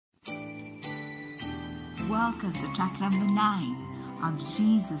Welcome to track number 9 of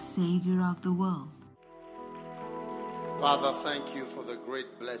Jesus, Saviour of the world. Father, thank you for the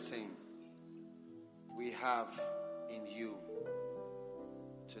great blessing we have in you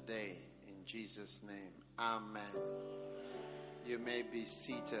today. In Jesus' name, amen. You may be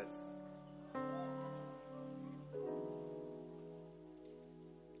seated.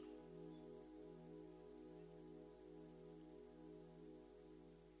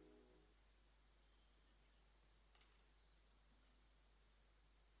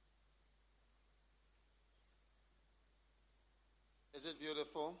 Is it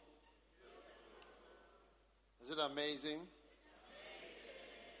beautiful? Is it amazing?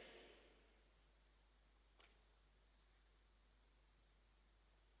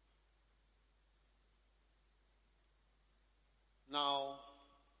 Now,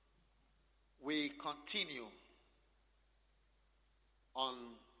 we continue on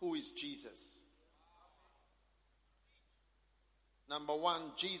who is Jesus. Number 1,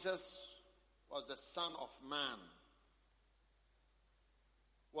 Jesus was the Son of Man.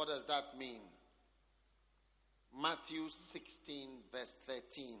 What does that mean? Matthew 16, verse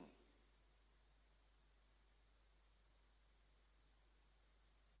 13.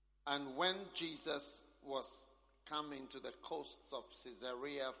 And when Jesus was coming to the coasts of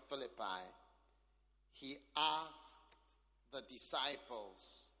Caesarea Philippi, he asked the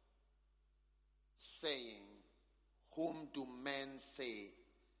disciples, saying, "Whom do men say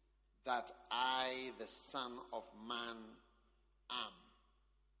that I, the Son of Man, am?"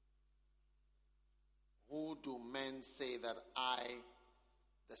 Who do men say that I,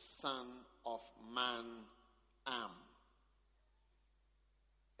 the Son of Man, am?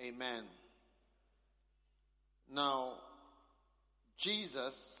 Amen. Now,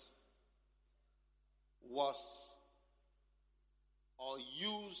 Jesus was or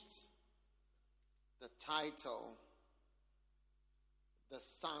used the title the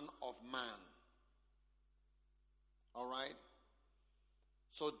Son of Man. All right?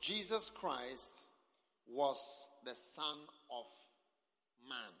 So Jesus Christ was the Son of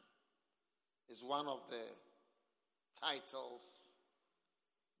Man. Is one of the titles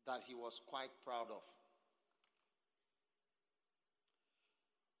that he was quite proud of.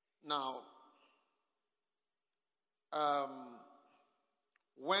 Now,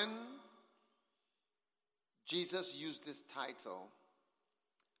 when Jesus used this title,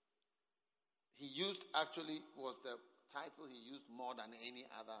 was the title he used more than any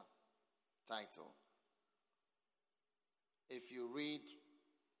other title. If you read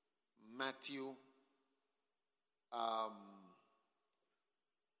Matthew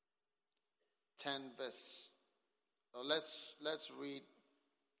 10 verse, let's read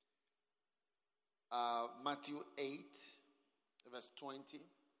Matthew 8 verse 20.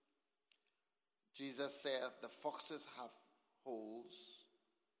 Jesus saith, "The foxes have holes,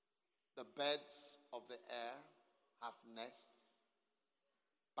 the birds of the air have nests,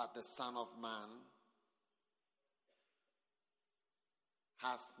 but the Son of Man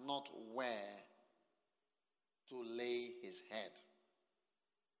hath not where to lay his head."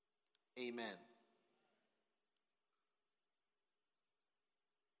 Amen.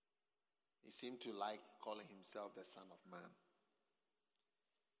 He seemed to like calling himself the Son of Man.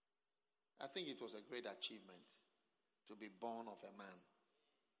 I think it was a great achievement to be born of a man.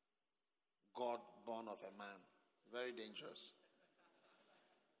 God born of a man. Very dangerous.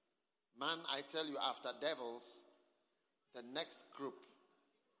 Man, I tell you, after devils, the next group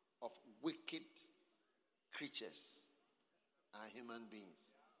of wicked creatures are human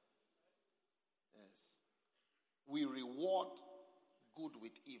beings. Yes. We reward good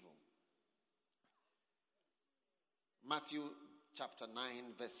with evil. Matthew chapter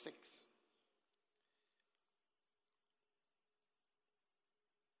 9 verse 6.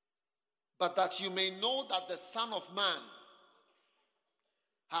 But that you may know that the Son of Man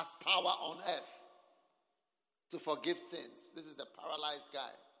has power on earth to forgive sins. This is the paralyzed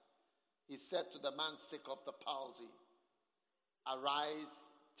guy. He said to the man sick of the palsy, "Arise,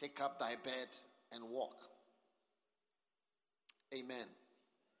 take up thy bed and walk." Amen.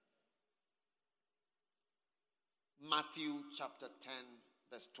 Matthew chapter 10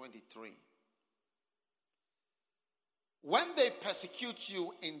 verse 23. When they persecute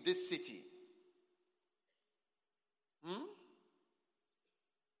you in this city,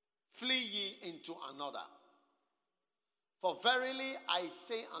 flee ye into another. For verily I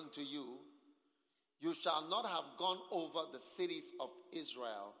say unto you, you shall not have gone over the cities of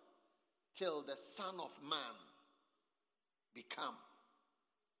Israel till the Son of Man be come.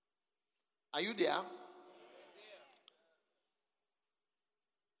 Are you there?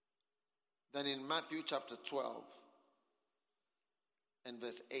 Then in Matthew chapter 12 and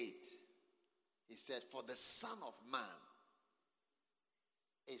verse 8, he said, for the Son of Man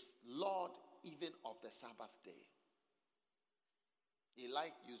is Lord even of the Sabbath day. He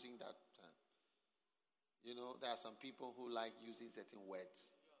liked using that term. You know, there are some people who like using certain words.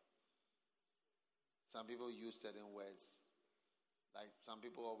 Some people use certain words. Like some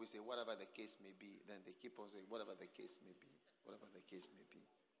people always say, whatever the case may be. Then they keep on saying, whatever the case may be. Whatever the case may be.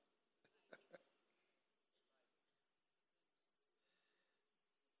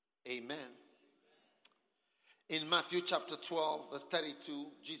 Amen. In Matthew chapter 12, verse 32,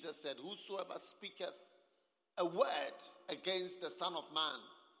 Jesus said, whosoever speaketh a word against the Son of Man,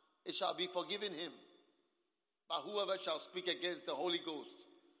 it shall be forgiven him. But whoever shall speak against the Holy Ghost,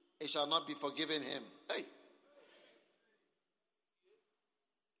 it shall not be forgiven him. Hey.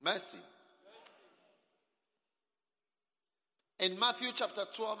 Mercy. In Matthew chapter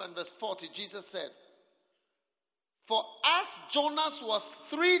 12 and verse 40, Jesus said, for as Jonas was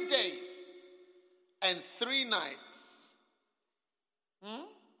 3 days and 3 nights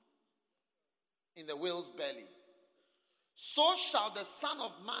in the whale's belly, so shall the Son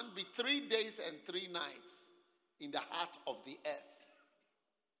of Man be 3 days and 3 nights in the heart of the earth.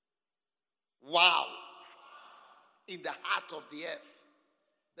 Wow. In the heart of the earth.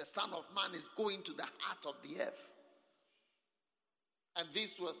 The Son of Man is going to the heart of the earth. And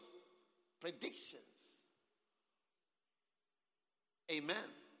this was predictions. Amen.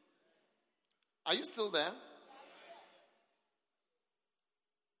 Are you still there?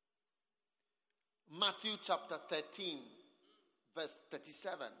 Matthew chapter 13, verse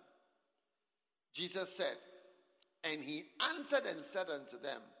 37. Jesus said, and he answered and said unto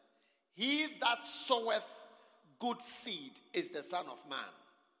them, he that soweth good seed is the Son of Man.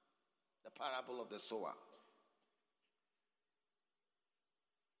 The parable of the sower.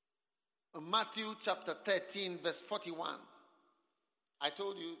 Matthew chapter 13, verse 41. I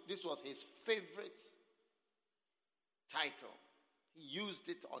told you this was his favorite title. He used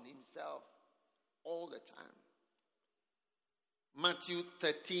it on himself all the time. Matthew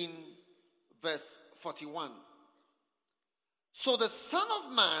 13, verse 41. So the Son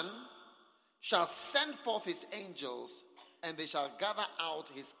of Man shall send forth his angels, and they shall gather out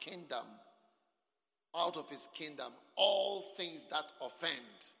of his kingdom, all things that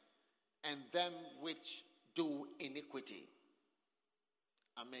offend, and them which do iniquity.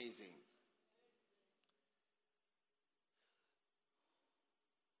 Amazing.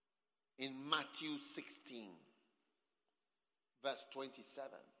 In Matthew 16, verse 27,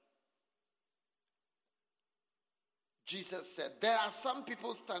 Jesus said, there are some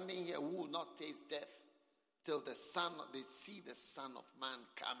people standing here who will not taste death till they see the Son of Man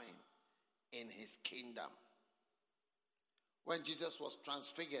coming in his kingdom. When Jesus was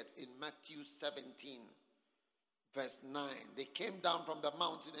transfigured in Matthew 17, verse 9, they came down from the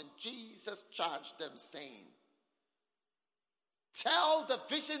mountain and Jesus charged them, saying, tell the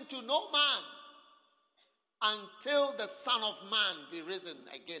vision to no man until the Son of Man be risen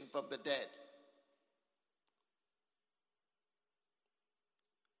again from the dead.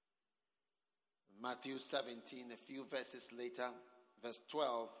 Matthew 17, a few verses later, verse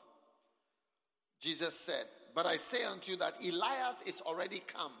 12, Jesus said, but I say unto you that Elias is already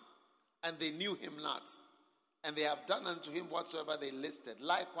come, and they knew him not, and they have done unto him whatsoever they listed.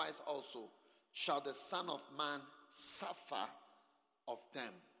 Likewise also shall the Son of Man suffer of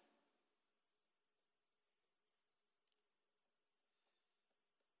them.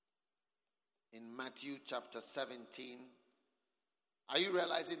 In Matthew chapter 17, are you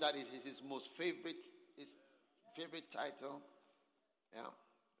realizing that it is his most favorite, his favorite title? Yeah.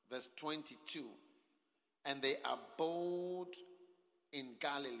 Verse 22. And they abode in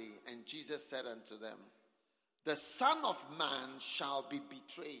Galilee, and Jesus said unto them, the Son of Man shall be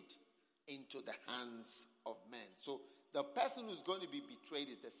betrayed into the hands of men. So the person who's going to be betrayed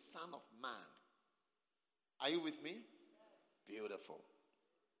is the Son of Man. Are you with me? Beautiful.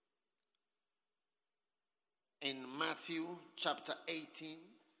 In Matthew chapter 18,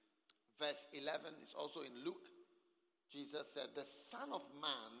 verse 11, it's also in Luke, Jesus said, the Son of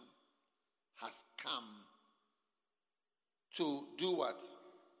Man has come to do what?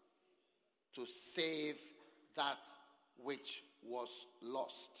 To save that which was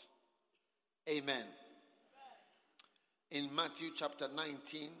lost. Amen. In Matthew chapter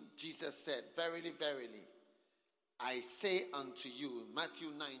 19, Jesus said, verily, verily, I say unto you, Matthew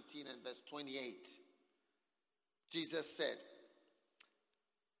 19 and verse 28, Jesus said,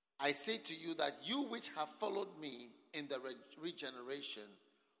 I say to you that you which have followed me in the regeneration,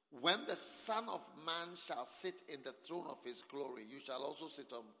 when the Son of Man shall sit in the throne of his glory, you shall also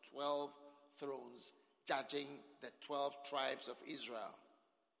sit on 12 thrones, judging the 12 tribes of Israel.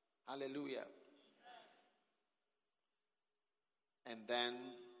 Hallelujah. And then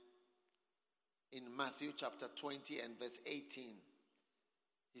in Matthew chapter 20 and verse 18,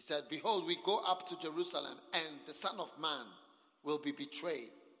 he said, behold, we go up to Jerusalem, and the Son of Man will be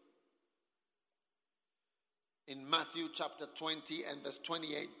betrayed. In Matthew chapter 20 and verse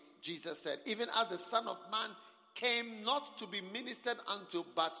 28, Jesus said, even as the Son of Man came not to be ministered unto,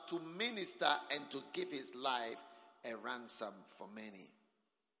 but to minister and to give his life a ransom for many.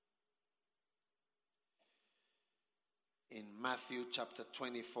 In Matthew chapter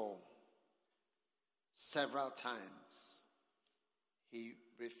 24, several times he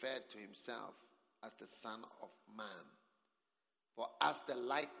referred to himself as the Son of Man. For as the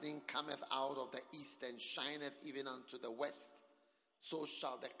lightning cometh out of the east and shineth even unto the west, so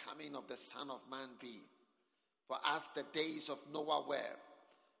shall the coming of the Son of Man be. For as the days of Noah were,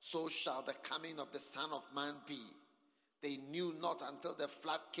 so shall the coming of the Son of Man be. They knew not until the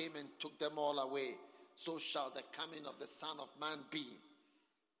flood came and took them all away. So shall the coming of the Son of Man be.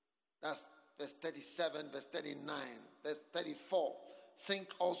 That's verse 37, verse 39, verse 34. Think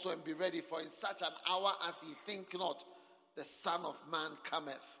also and be ready, for in such an hour as ye think not, the Son of Man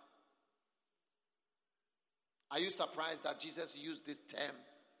cometh. Are you surprised that Jesus used this term?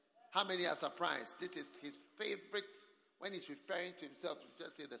 How many are surprised? This is his favorite. When he's referring to himself, to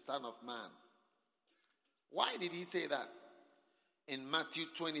just say the Son of Man. Why did he say that? In Matthew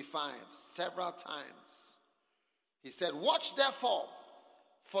 25, several times, he said, watch therefore,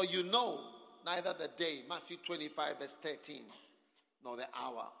 for you know neither the day, Matthew 25 verse 13, nor the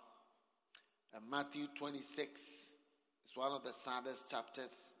hour. And Matthew 26 is one of the saddest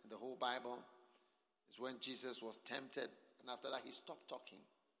chapters in the whole Bible. It's when Jesus was tempted, and after that he stopped talking.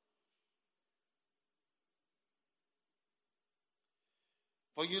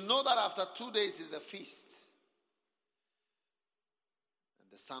 For you know that after 2 days is the feast, and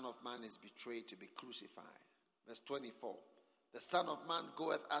the Son of Man is betrayed to be crucified. Verse 24, the Son of Man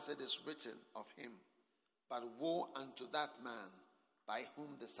goeth as it is written of him, but woe unto that man by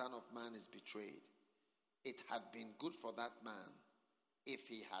whom the Son of Man is betrayed. It had been good for that man if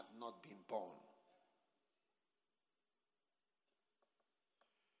he had not been born.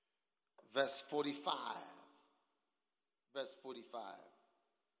 Verse 45. Verse 45.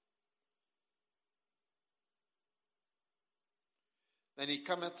 Then he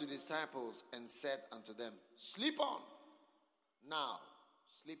cometh to the disciples and said unto them, sleep on. Now,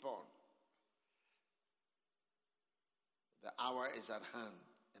 sleep on. The hour is at hand,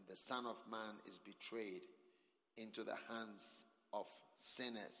 and the Son of Man is betrayed into the hands of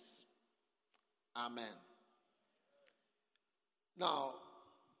sinners. Amen. Now,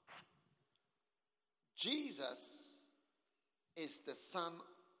 Jesus is the Son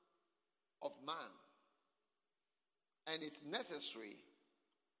of Man, and it's necessary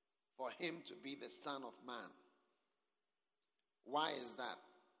for him to be the Son of Man. Why is that?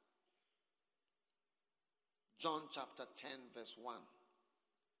 John chapter 10 verse 1.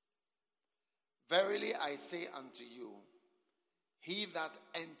 Verily I say unto you, he that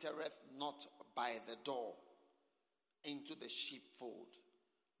entereth not by the door into the sheepfold,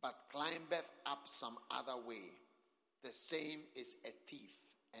 but climbeth up some other way, the same is a thief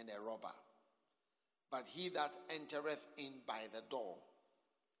and a robber. But he that entereth in by the door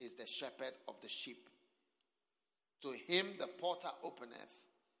is the shepherd of the sheep. To him the porter openeth,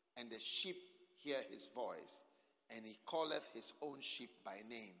 and the sheep hear his voice, and he calleth his own sheep by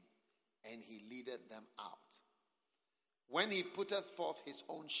name, and he leadeth them out. When he putteth forth his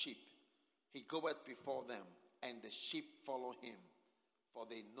own sheep, he goeth before them, and the sheep follow him, for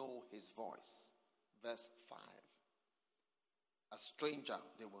they know his voice. Verse 5. A stranger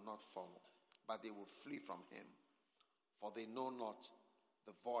they will not follow, but they will flee from him, for they know not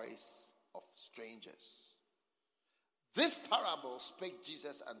the voice of strangers. This parable spake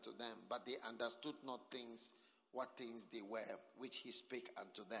Jesus unto them, but they understood not what things they were, which he spake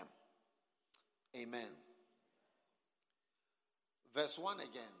unto them. Amen. Verse 1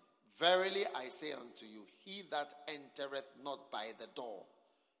 again. Verily I say unto you, he that entereth not by the door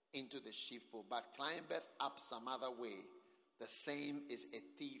into the sheepfold, but climbeth up some other way, the same is a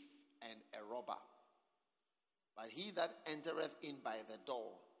thief and a robber. But he that entereth in by the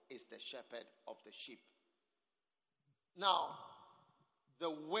door is the shepherd of the sheep. Now,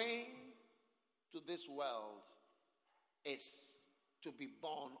 the way to this world is to be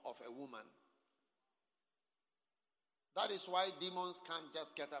born of a woman. That is why demons can't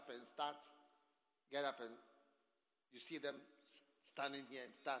just get up and you see them standing here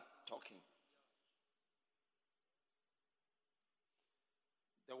and start talking.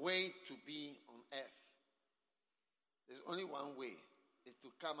 The way to be on earth, there's only one way, is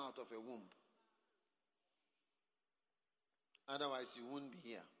to come out of a womb. Otherwise, you won't be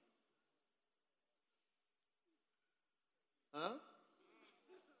here. Huh?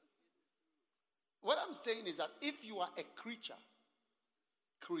 What I'm saying is that if you are a creature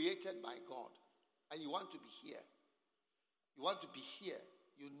created by God and you want to be here,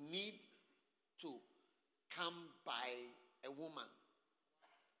 you need to come by a woman.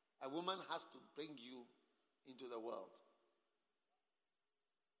 A woman has to bring you into the world.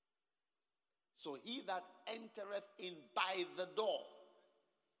 So he that entereth in by the door.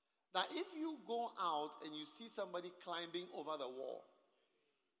 Now if you go out and you see somebody climbing over the wall,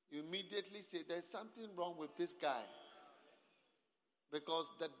 you immediately say there's something wrong with this guy.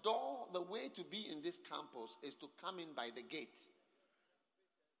 Because the door, the way to be in this campus is to come in by the gate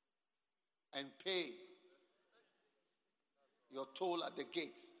and pay your toll at the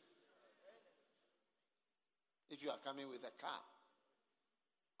gate. If you are coming with a car.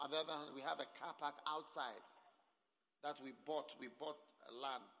 On the other hand, we have a car park outside that we bought. We bought a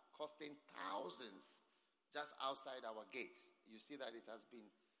land costing thousands just outside our gate. You see that it has been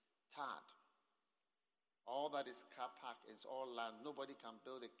tarred. All that is car park is all land. Nobody can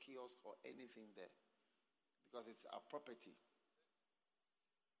build a kiosk or anything there because it's our property.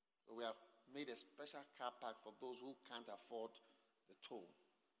 So we have made a special car park for those who can't afford the toll.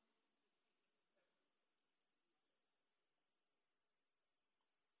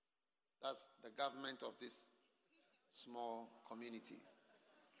 That's the government of this small community.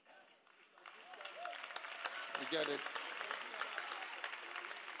 You get it?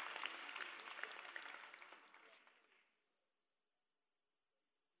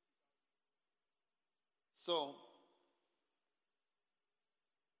 So,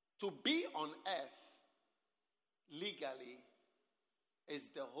 to be on earth legally is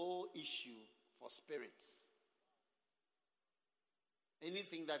the whole issue for spirits.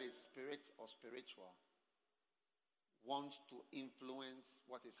 Anything that is spirit or spiritual wants to influence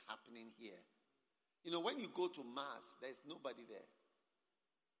what is happening here. You know, when you go to Mars, there's nobody there.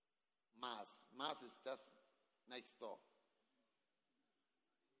 Mars is just next door.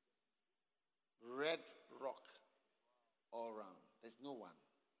 Red rock all around. There's no one.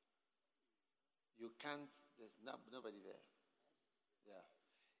 You can't, there's nobody there.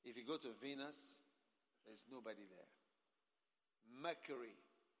 Yeah. If you go to Venus, there's nobody there. Mercury,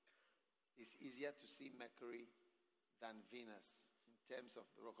 it's easier to see Mercury than Venus in terms of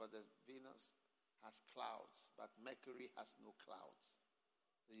the rock. Because Venus has clouds, but Mercury has no clouds.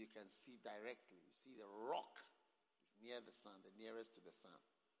 So you can see directly. You see the rock is near the sun, the nearest to the sun.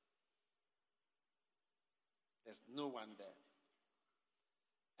 There's no one there.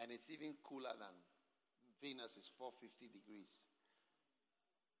 And it's even cooler than Venus is 450 degrees.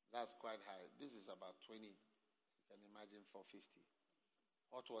 That's quite high. This is about 20. You can imagine 450.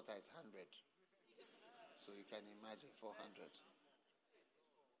 Hot water is 100. So you can imagine 400.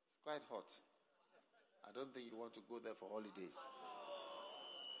 It's quite hot. I don't think you want to go there for holidays.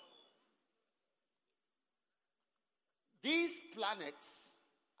 These planets,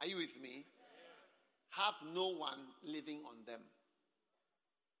 are you with me? Have no one living on them.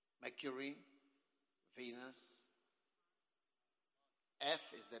 Mercury, Venus,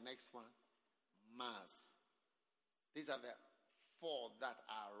 Earth is the next one, Mars. These are the four that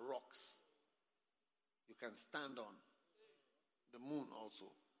are rocks you can stand on. The moon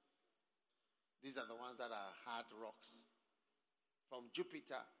also. These are the ones that are hard rocks. From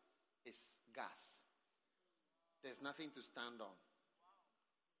Jupiter is gas. There's nothing to stand on.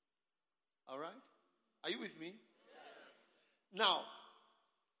 All right? Are you with me? Yes. Now,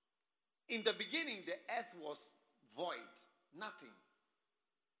 in the beginning, the earth was void, nothing.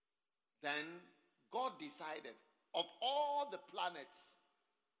 Then God decided, of all the planets,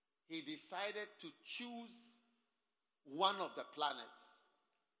 he decided to choose one of the planets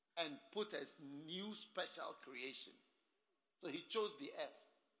and put a new special creation. So he chose the earth.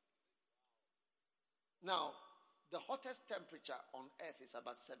 Now, the hottest temperature on earth is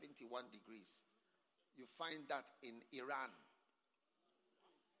about 71 degrees. You find that in Iran.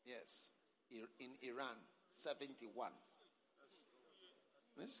 Yes, in Iran, 71.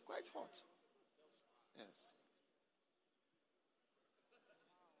 It's quite hot. Yes.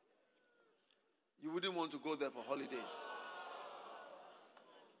 You wouldn't want to go there for holidays.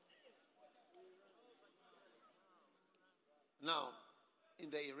 Now, in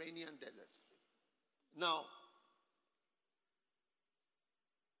the Iranian desert. Now,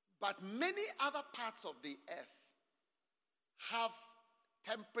 but many other parts of the earth have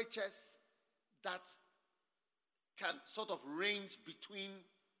temperatures that can sort of range between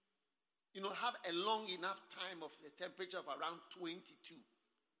have a long enough time of a temperature of around 22.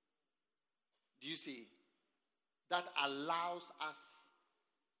 Do you see? That allows us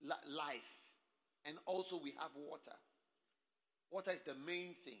life. And also we have water. Water is the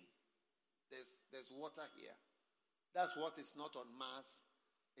main thing. There's water here. That's what is not on Mars.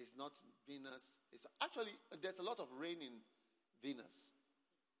 It's not Venus. Actually, there's a lot of rain in Venus.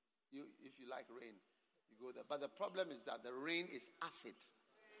 If you like rain, you go there. But the problem is that the rain is acid.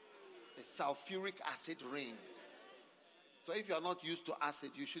 It's sulfuric acid rain. So if you are not used to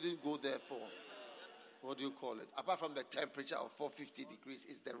acid, you shouldn't go there for, what do you call it? Apart from the temperature of 450 degrees,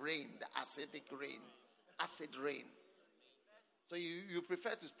 it's the rain, the acidic rain. Acid rain. So you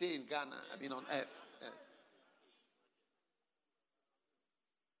prefer to stay in Ghana, on earth. Yes.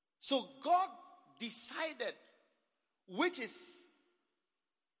 So God decided, which it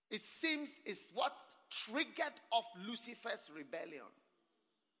seems is what triggered off Lucifer's rebellion.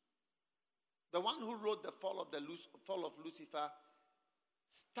 The one who wrote the fall of Lucifer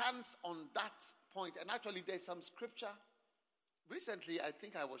stands on that point. And actually there's some scripture. Recently, I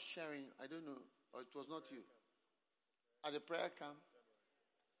think I was sharing, I don't know, or it was not you, at the prayer camp.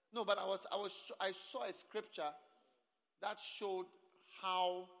 No, but I saw a scripture that showed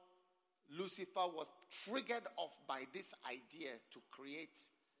how Lucifer was triggered off by this idea to create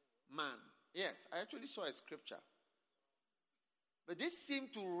man. Yes, I actually saw a scripture. But this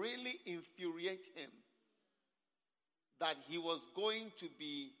seemed to really infuriate him, that he was going to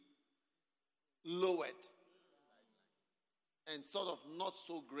be lowered and sort of not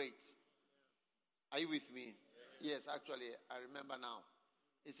so great. Are you with me? Yes, actually, I remember now.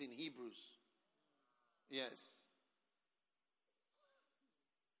 It's in Hebrews. Yes.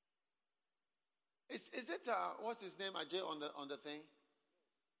 Is it, what's his name, Ajay, on the thing?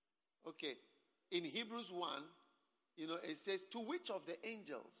 Okay. In Hebrews 1, it says, to which of the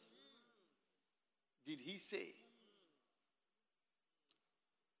angels did he say,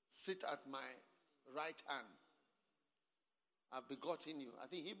 sit at my right hand? I've begotten you. I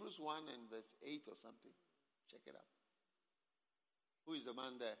think Hebrews 1 and verse 8 or something. Check it out. Who is the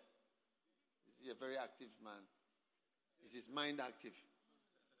man there? Is he a very active man? Is his mind active?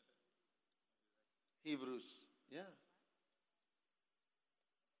 Hebrews. Yeah.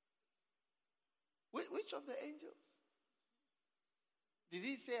 Which of the angels? Did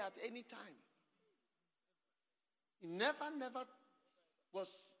he say at any time? He never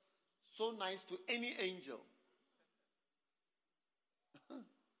was so nice to any angel.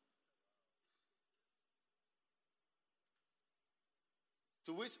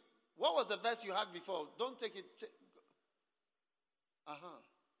 To which, what was the verse you had before? Don't take it.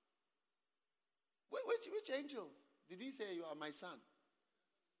 Which angel did he say you are my son?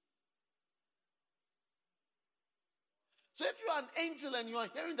 So if you are an angel and you are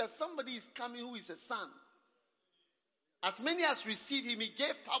hearing that somebody is coming who is a son, as many as receive him, he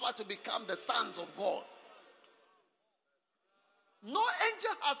gave power to become the sons of God. No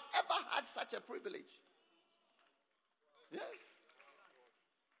angel has ever had such a privilege. Yes.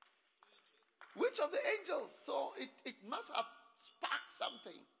 Which of the angels? So it must have sparked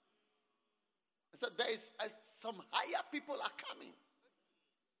something. So there is some higher people are coming.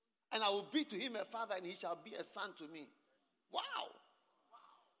 And I will be to him a father and he shall be a son to me. Wow.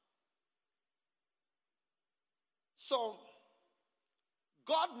 So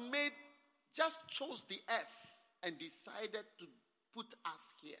God just chose the earth and decided to put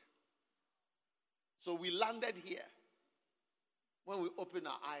us here. So we landed here. When we open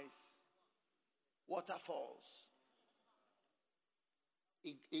our eyes, waterfalls.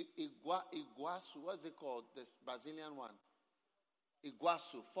 Iguazu, what's it called? The Brazilian one.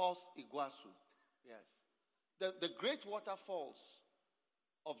 Iguazu, false Iguazu. Yes. The great waterfalls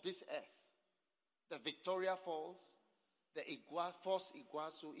of this earth. The Victoria Falls, the false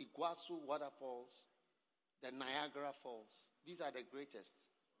Iguazu waterfalls, the Niagara Falls. These are the greatest.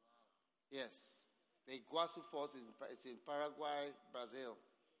 Yes. The Iguazu Falls is in Paraguay, Brazil,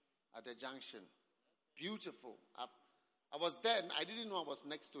 at the junction. Beautiful. I was there. I didn't know I was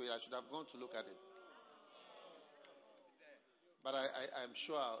next to it. I should have gone to look at it. But I'm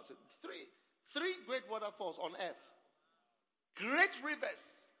sure. Three great waterfalls on earth. Great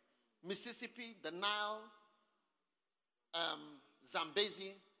rivers. Mississippi, the Nile,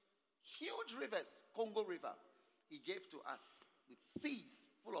 Zambezi. Huge rivers. Congo River. He gave to us with seas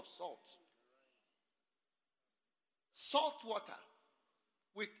full of salt. Salt water.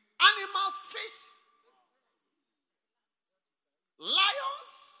 With animals, fish.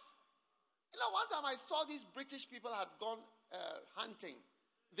 Lions. One time I saw these British people had gone hunting.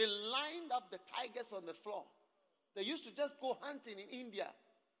 They lined up the tigers on the floor. They used to just go hunting in India.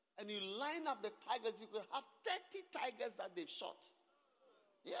 and you line up the tigers, you could have 30 tigers that they've shot.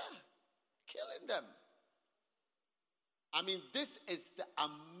 Yeah, killing them. I mean, this is the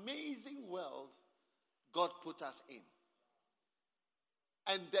amazing world God put us in.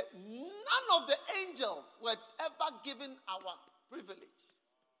 And that none of the angels were ever given our privilege.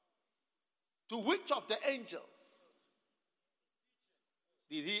 To which of the angels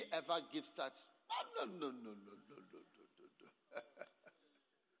did he ever give such? Oh, no.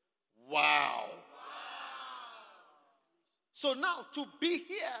 Wow. So now to be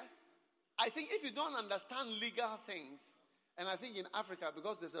here, I think if you don't understand legal things, and I think in Africa,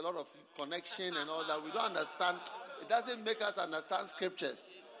 because there's a lot of connection and all that, we don't understand. It doesn't make us understand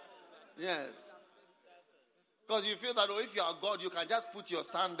scriptures. Yes. Because you feel that, if you are God, you can just put your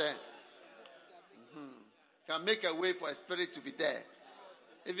son there. You can make a way for a spirit to be there.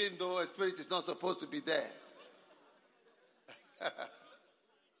 Even though a spirit is not supposed to be there.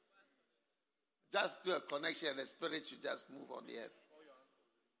 Just do a connection and the spirit should just move on the earth.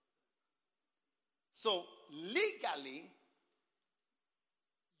 So, legally,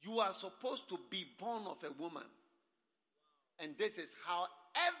 you are supposed to be born of a woman. And this is how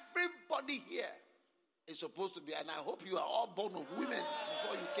everybody here is supposed to be. And I hope you are all born of women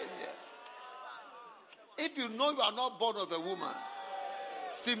before you came here. If you know you are not born of a woman,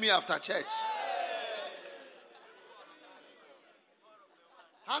 see me after church.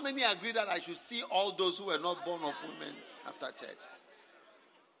 How many agree that I should see all those who were not born of women after church?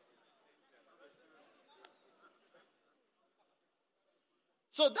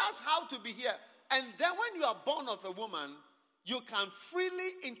 So that's how to be here. And then when you are born of a woman, you can freely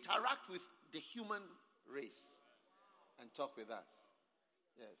interact with the human race and talk with us.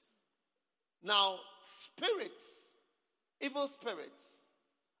 Yes. Now, spirits, evil spirits,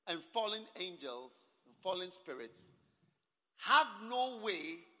 and fallen angels, fallen spirits, have no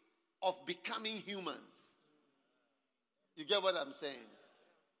way of becoming humans. You get what I'm saying?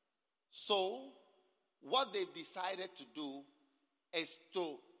 So, what they've decided to do is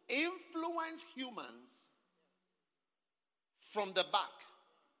to influence humans from the back.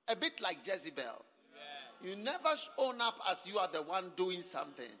 A bit like Jezebel. You never own up as you are the one doing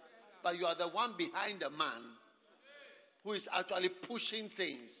something, but you are the one behind the man who is actually pushing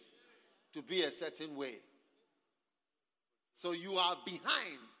things to be a certain way. So you are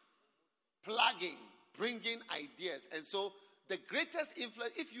behind, plugging, bringing ideas. And so the greatest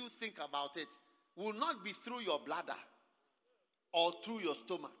influence, if you think about it, will not be through your bladder or through your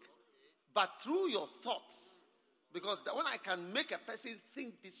stomach, but through your thoughts. Because when I can make a person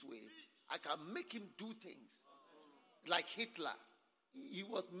think this way, I can make him do things. Like Hitler. He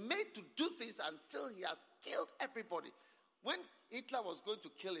was made to do things until he has killed everybody. When Hitler was going to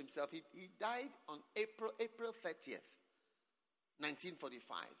kill himself, he died on April 30th,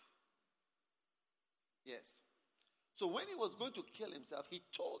 1945. Yes. So when he was going to kill himself, he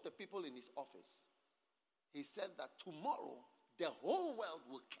told the people in his office, he said that tomorrow the whole world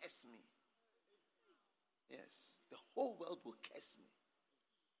will curse me. Yes, the whole world will curse me.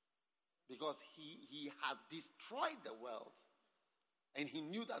 Because he had destroyed the world. And he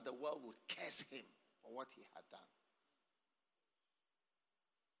knew that the world would curse him for what he had done.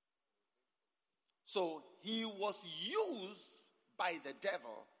 So he was used by the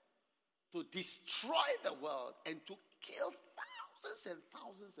devil to destroy the world and to kill thousands and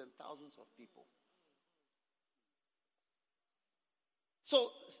thousands and thousands of people. So,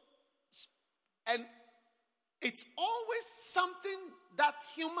 and it's always something that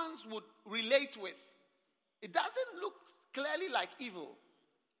humans would relate with. It doesn't look clearly like evil.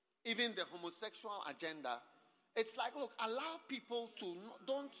 Even the homosexual agenda. It's like, look, allow people to,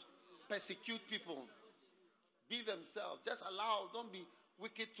 don't persecute people. Be themselves. Just allow, don't be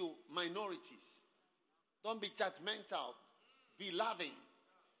wicked to minorities. Don't be judgmental. Be loving.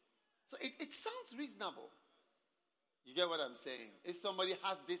 So it sounds reasonable. You get what I'm saying? If somebody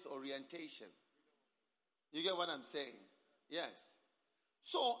has this orientation. You get what I'm saying? Yes.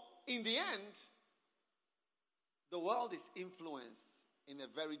 So, in the end, the world is influenced in a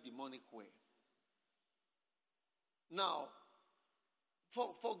very demonic way. Now,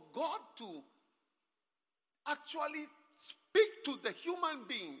 for God to actually speak to the human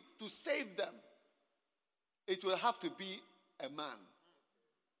beings to save them, it will have to be a man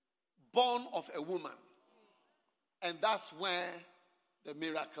born of a woman. And that's where the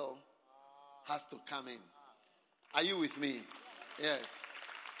miracle has to come in. Are you with me? Yes.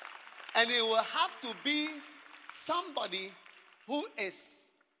 And it will have to be somebody who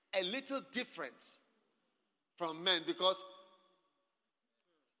is a little different from men, because,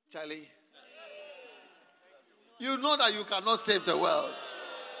 Charlie, you know that you cannot save the world.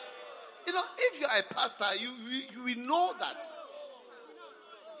 a pastor, we know that.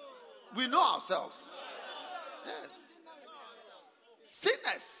 We know ourselves. Yes.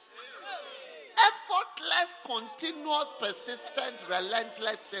 Sinners. Effortless, continuous, persistent,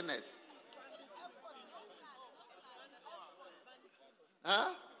 relentless sinners.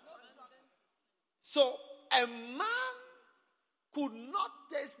 Huh? So a man could not,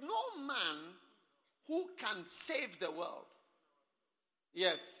 there's no man who can save the world.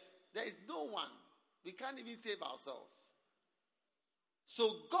 Yes, there is no one. We can't even save ourselves.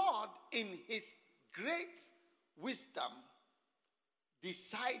 So God, in his great wisdom,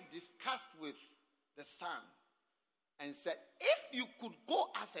 discussed with the Son and said, if you could go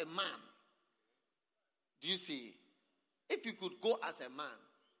as a man, do you see? If you could go as a man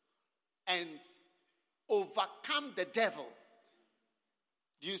and overcome the devil,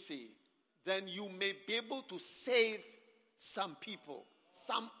 do you see? Then you may be able to save some people,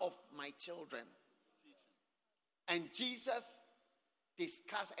 some of my children. And Jesus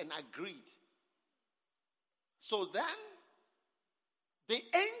discussed and agreed. So then, the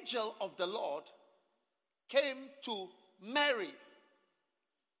angel of the Lord came to Mary.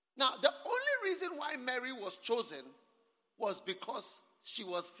 Now, the only reason why Mary was chosen was because she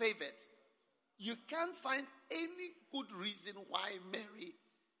was favored. You can't find any good reason why Mary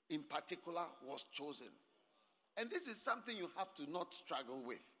in particular was chosen. And this is something you have to not struggle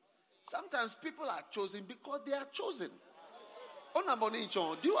with. Sometimes people are chosen because they are chosen.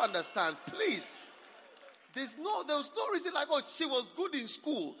 Do you understand? Please. There was no reason like, oh, she was good in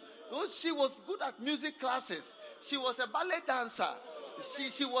school. Oh, she was good at music classes. She was a ballet dancer.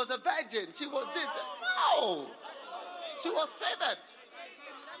 She was a virgin. She was this. No. She was favored.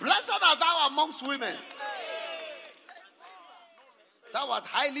 Blessed art thou amongst women. Thou art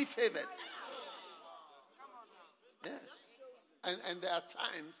highly favored. Yes. And there are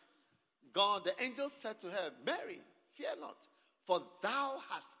times, God, the angel said to her, Mary, fear not, for thou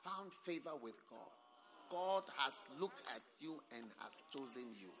hast found favor with God. God has looked at you and has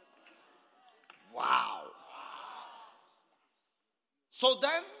chosen you. Wow. So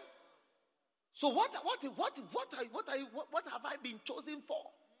then, what have I been chosen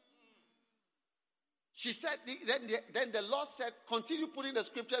for? She said, then the Lord said, continue putting the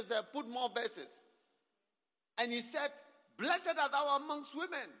scriptures there, put more verses. And he said, blessed art thou amongst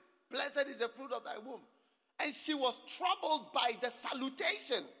women. Blessed is the fruit of thy womb. And she was troubled by the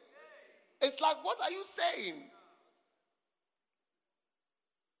salutation. It's like, what are you saying?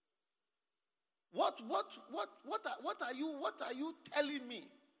 What are you telling me?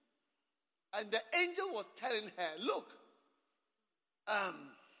 And the angel was telling her, look,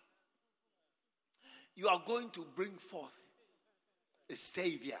 you are going to bring forth a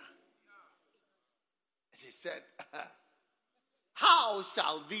Savior. She said, how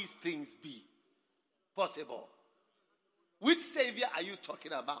shall these things be possible? Which Savior are you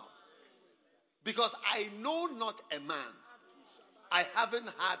talking about? Because I know not a man. I haven't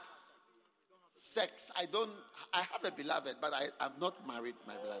had sex. I have a beloved, but I have not married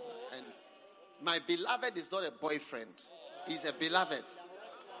my beloved. And my beloved is not a boyfriend. He's a beloved.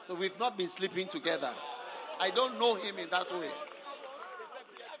 So we've not been sleeping together. I don't know him in that way.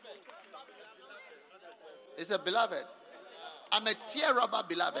 He's a beloved. I'm a tear rubber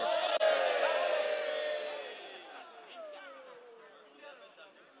beloved.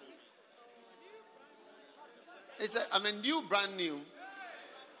 I'm a new, brand new.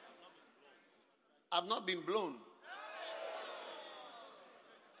 I've not been blown.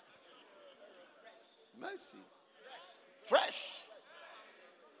 Mercy. Fresh.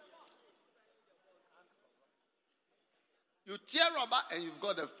 You tear rubber and you've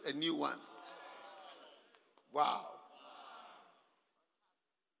got a new one. Wow.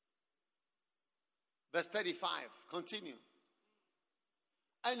 Verse 35. Continue.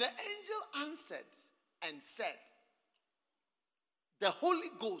 And the angel answered and said, the Holy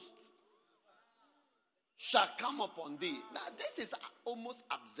Ghost shall come upon thee. Now, this is almost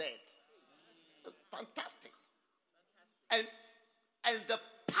absurd. Fantastic. And the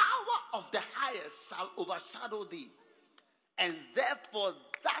power of the highest shall overshadow thee. And therefore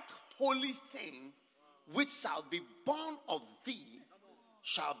that holy thing which shall be born of thee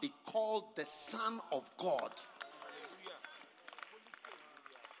shall be called the Son of God.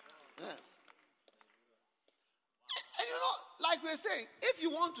 Yes. And like we're saying, if you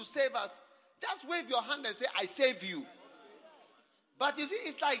want to save us, just wave your hand and say, I save you. But you see,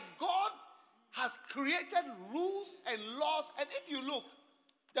 it's like God has created rules and laws. And if you look,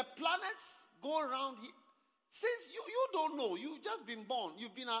 the planets go around here. Since you don't know, you've just been born.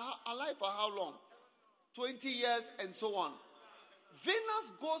 You've been alive for how long? 20 years and so on.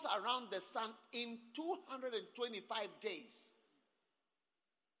 Venus goes around the sun in 225 days.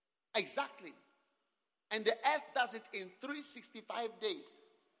 Exactly. And the earth does it in 365 days.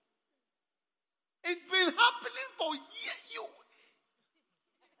 It's been happening for years.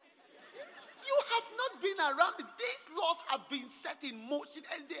 You have not been around. These laws have been set in motion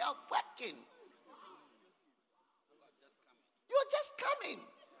and they are working. You're just coming.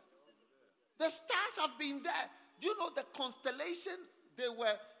 The stars have been there. Do you know the constellation? They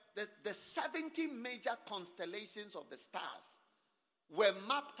were the 70 major constellations of the stars were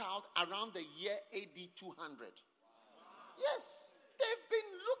mapped out around the year AD 200. Yes, they've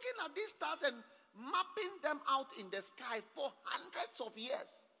been looking at these stars and mapping them out in the sky for hundreds of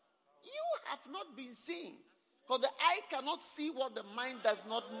years. You have not been seeing, because the eye cannot see what the mind does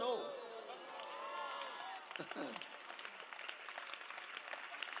not know.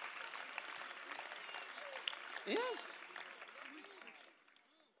 Yes.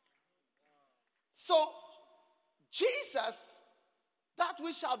 So, Jesus, that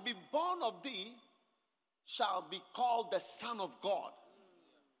which shall be born of thee, shall be called the Son of God.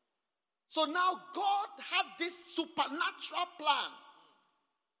 So now God had this supernatural plan.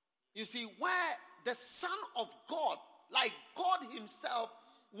 You see, where the Son of God, like God himself,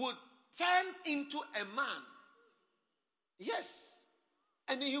 would turn into a man. Yes.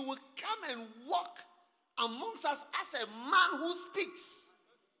 And he would come and walk amongst us as a man who speaks.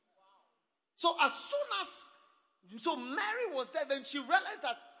 So as soon as Mary was there, then she realized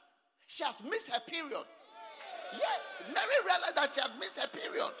that she has missed her period. Yes, Mary realized that she had missed her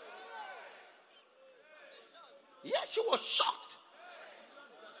period. Yes, she was shocked.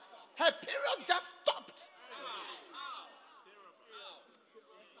 Her period just stopped.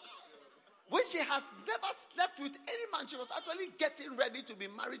 When she has never slept with any man, she was actually getting ready to be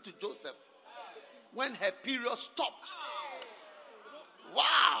married to Joseph when her period stopped.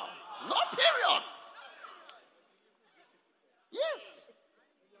 Wow, no period. Yes.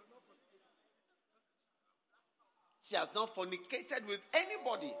 She has not fornicated with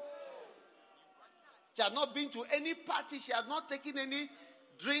anybody. She had not been to any party. She had not taken any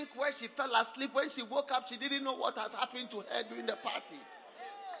drink where she fell asleep. When she woke up, she didn't know what has happened to her during the party.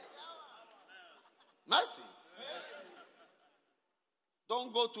 Mercy.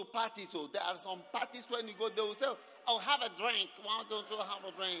 Don't go to parties. So there are some parties when you go, they will say, "Oh, have a drink. Why don't you have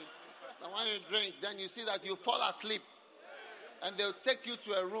a drink?" And when you drink, then you see that you fall asleep. And they'll take you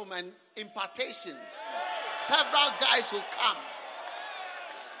to a room and impartation. Several guys will come.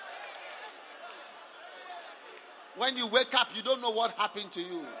 When you wake up, you don't know what happened to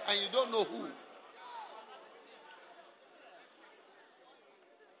you. And you don't know who.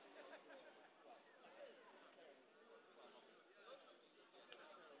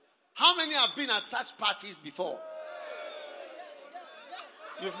 How many have been at such parties before?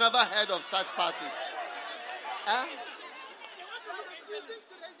 You've never heard of such parties? Huh?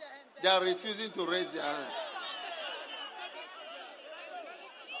 They are refusing to raise their hands.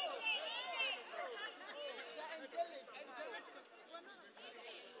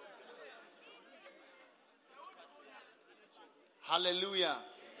 Hallelujah.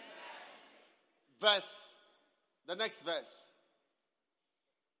 The next verse.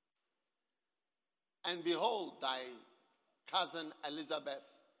 And behold, thy cousin Elizabeth,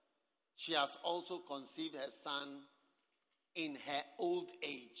 she has also conceived her son in her old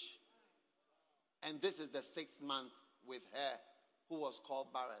age. And this is the 6th month with her, who was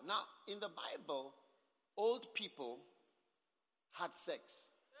called barren. Now, in the Bible, old people had sex.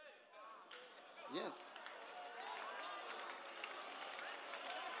 Yes.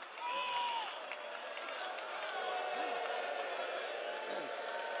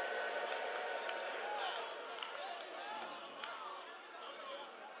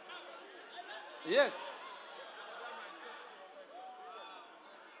 Yes.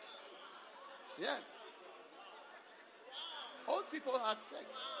 Yes. Old people had sex.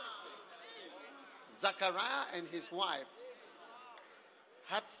 Zachariah and his wife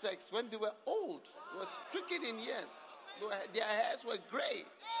had sex when they were old. They were stricken in years. Their hairs were gray.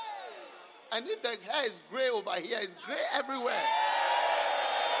 And if the hair is gray over here, it's gray everywhere.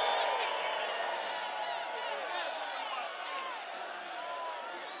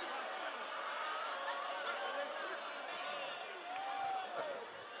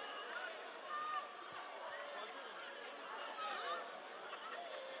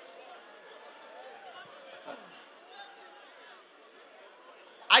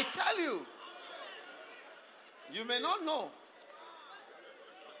 I tell you, you may not know.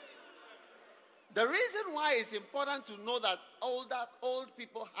 The reason why it's important to know that old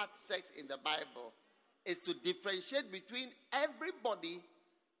people had sex in the Bible is to differentiate between everybody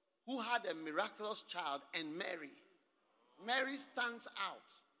who had a miraculous child and Mary. Mary stands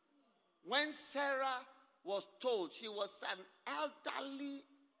out. When Sarah was told, she was an elderly,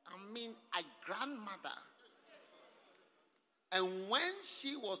 a grandmother. And when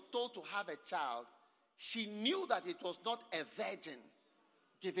she was told to have a child, she knew that it was not a virgin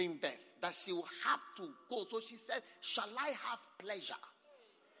giving birth, that she will have to go. So she said, shall I have pleasure,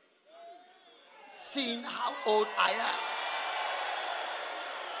 seeing how old I am?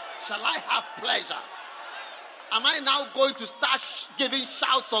 Shall I have pleasure? Am I now going to start giving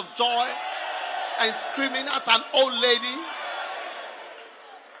shouts of joy and screaming as an old lady?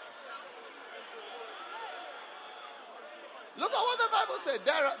 Look at what the Bible said.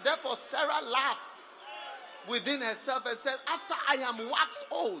 Therefore Sarah laughed within herself and said, after I am waxed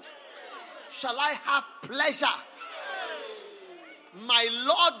old, shall I have pleasure? My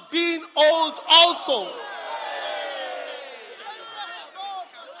Lord being old also.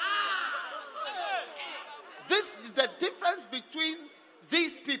 This is the difference between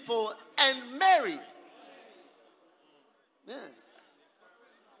these people and Mary. Yes.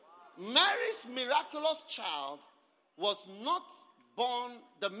 Mary's miraculous child was not born.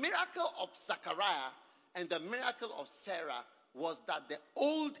 The miracle of Zachariah and the miracle of Sarah was that the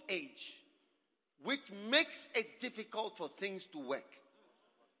old age, which makes it difficult for things to work.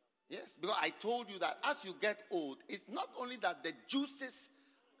 Yes, because I told you that as you get old, it's not only that the juices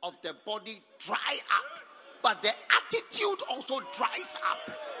of the body dry up, but the attitude also dries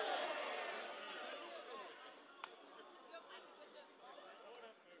up.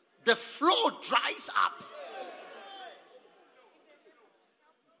 The flow dries up.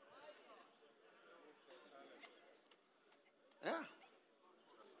 Yeah.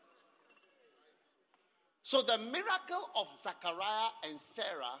 So the miracle of Zachariah and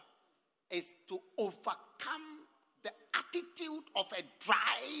Sarah is to overcome the attitude of a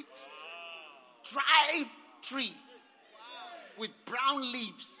dry tree with brown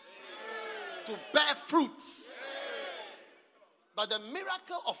leaves to bear fruits. But the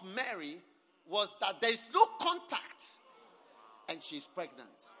miracle of Mary was that there is no contact and she's pregnant.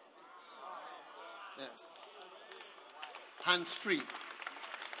 Yes. Hands free.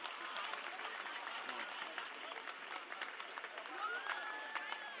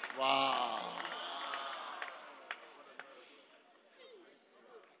 Wow.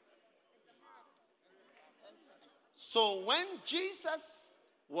 So when Jesus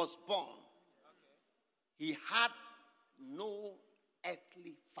was born, he had no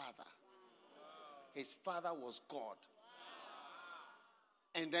earthly father. His father was God.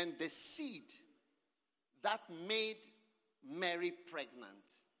 And then the seed that made Mary pregnant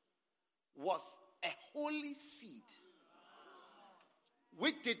was a holy seed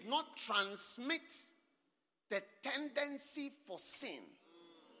which did not transmit the tendency for sin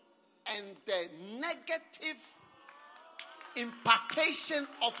and the negative impartation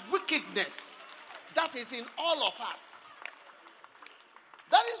of wickedness that is in all of us.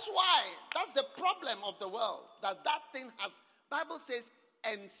 That is why, that's the problem of the world, that thing has, Bible says,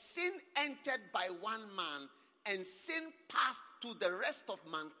 and sin entered by one man, and sin passed to the rest of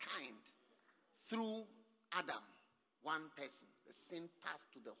mankind through Adam, one person. The sin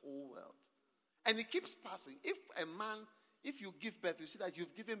passed to the whole world. And it keeps passing. If you give birth, you see that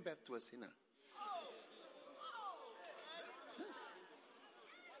you've given birth to a sinner.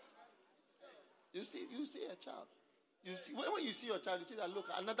 Yes. You see a child. When you see your child, you see that, look,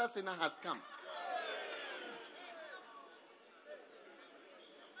 another sinner has come.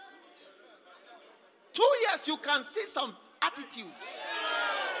 2 years, you can see some attitudes.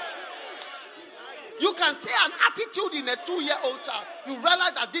 You can see an attitude in a 2-year-old child. You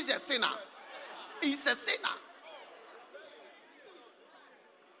realize that this is a sinner. He's a sinner.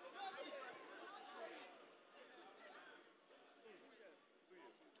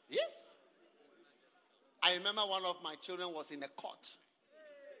 Yes. I remember one of my children was in a court.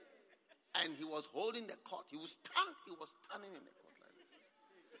 And he was holding the court. He was standing in the court like this.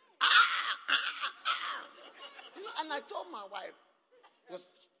 And I told my wife,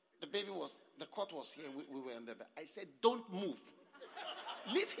 the court was here, we were in the bed. I said, don't move.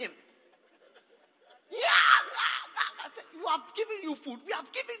 Leave him. I said, we have given you food. We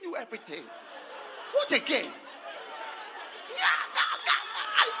have given you everything. What again?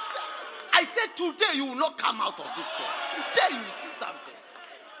 I said, today you will not come out of this court. Today you will see something.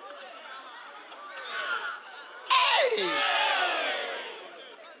 Hey!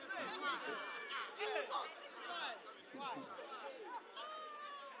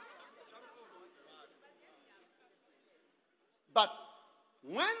 But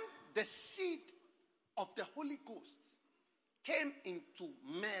when the seed of the Holy Ghost came into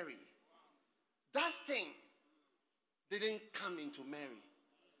Mary, that thing didn't come into Mary.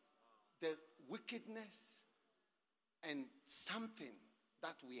 The wickedness and something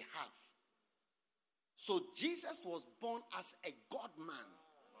that we have. So Jesus was born as a God-man.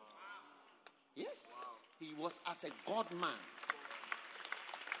 Yes, he was as a God-man.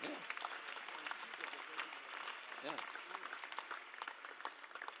 Yes. Yes.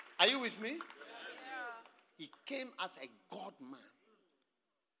 Are you with me? Yes. He came as a God-man.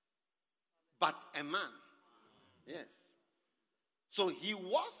 But a man. Yes. So he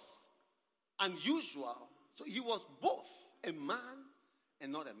was unusual. So he was both a man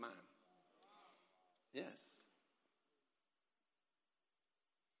and not a man. Yes.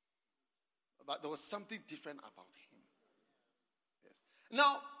 But there was something different about him. Yes.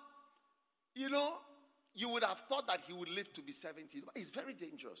 Now, you would have thought that he would live to be 70. But it's very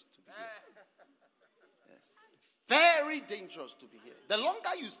dangerous to be here. Yes. Very dangerous to be here. The longer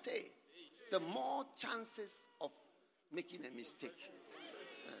you stay, the more chances of making a mistake.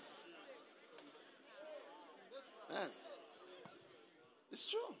 Yes. Yes.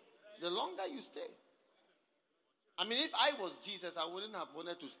 It's true. The longer you stay. I mean, if I was Jesus, I wouldn't have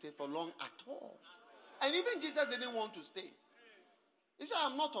wanted to stay for long at all. And even Jesus didn't want to stay. He said,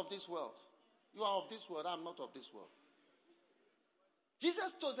 I'm not of this world. You are of this world. I'm not of this world.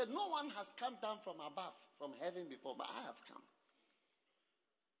 Jesus told us that no one has come down from above, from heaven before, but I have come.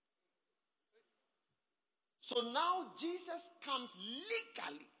 So now Jesus comes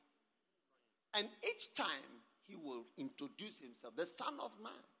legally. And each time he will introduce himself, the Son of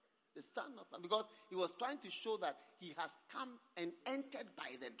Man. The Son of Man. Because he was trying to show that he has come and entered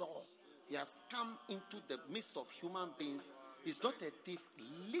by the door. He has come into the midst of human beings. He's not a thief,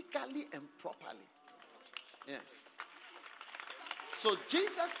 legally and properly. Yes. So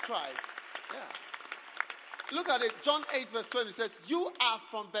Jesus Christ, yeah. Look at it. John 8 verse 20 says, you are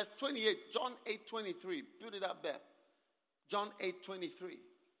from verse 28. John 8:23. Put it up there. John 8:23.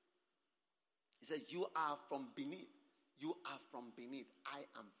 He says, you are from beneath. You are from beneath. I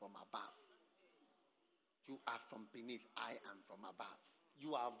am from above. You are from beneath. I am from above.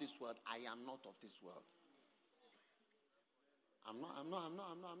 You are of this world. I am not of this world. I'm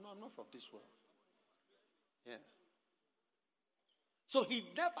not from this world. Yeah. So he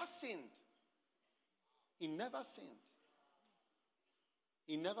never sinned. He never sinned.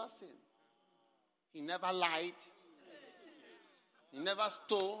 He never sinned. He never lied. He never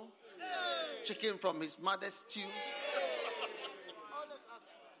stole chicken from his mother's stew.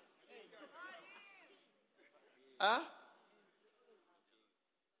 Huh?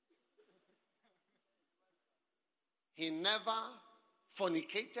 He never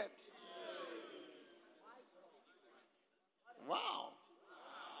fornicated. Wow.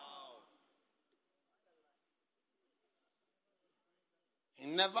 He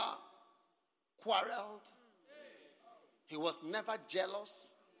never quarreled. He was never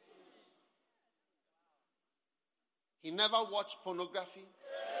jealous. He never watched pornography.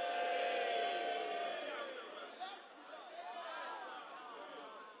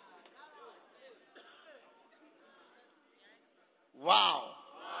 Wow.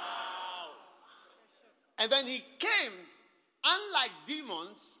 And then he came, unlike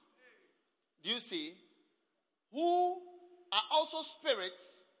demons, do you see, who are also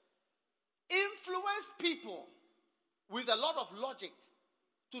spirits, influence people with a lot of logic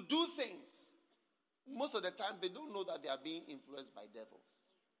to do things. Most of the time, they don't know that they are being influenced by devils.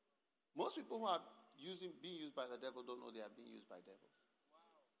 Most people who are being used by the devil don't know they are being used by devils.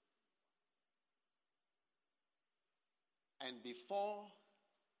 And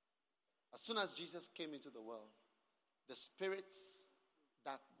as soon as Jesus came into the world, the spirits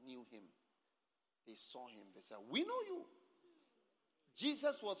that knew him, they saw him. They said, we know you.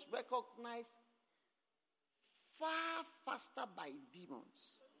 Jesus was recognized far faster by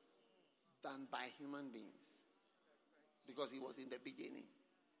demons than by human beings. Because he was in the beginning.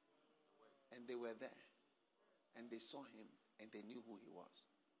 And they were there. And they saw him. And they knew who he was.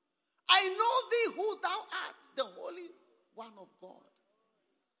 I know thee who thou art, the Holy One of God.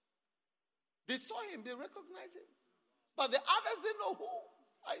 They saw him. They recognized him. But the others didn't know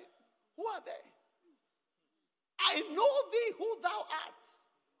who are they? I know thee who thou art.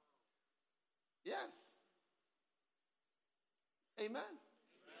 Yes. Amen.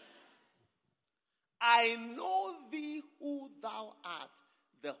 I know thee who thou art,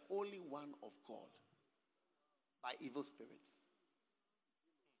 the Holy One of God, by evil spirits.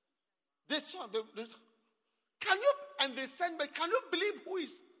 They saw, and they said, but can you believe who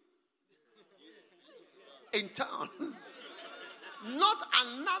is in town? Not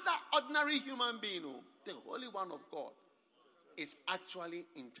another ordinary human being. Oh, the Holy One of God is actually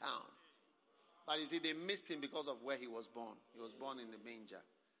in town. But you see, they missed him because of where he was born. He was born in the manger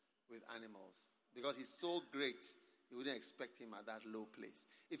with animals. Because he's so great, you wouldn't expect him at that low place.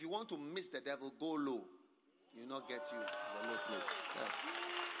 If you want to miss the devil, go low. He will not get you at the low place. Yeah.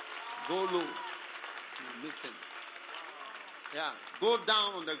 Go low. You miss him. Yeah. Go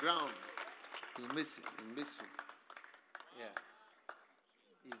down on the ground. You miss him. You miss him. Yeah.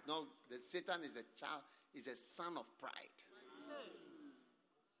 He's not. The Satan is a child. Is a son of pride.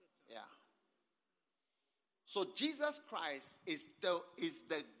 Yeah. So Jesus Christ is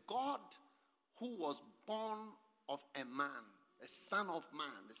the God who was born of a man, a son of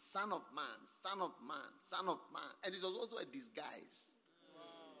man, the son of man, son of man, son of man. And it was also a disguise.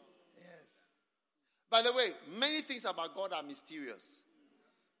 Yes. By the way, many things about God are mysterious.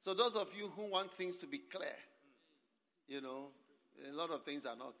 So those of you who want things to be clear, a lot of things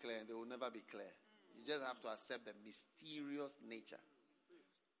are not clear and they will never be clear. You just have to accept the mysterious nature.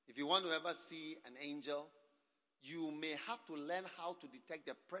 If you want to ever see an angel, you may have to learn how to detect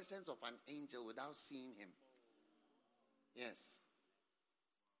the presence of an angel without seeing him. Yes.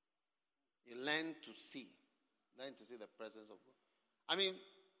 You learn to see. Learn to see the presence of God. I mean,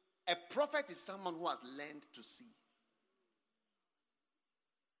 a prophet is someone who has learned to see.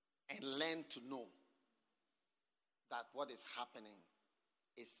 And learn to know that what is happening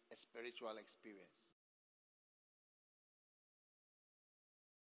is a spiritual experience.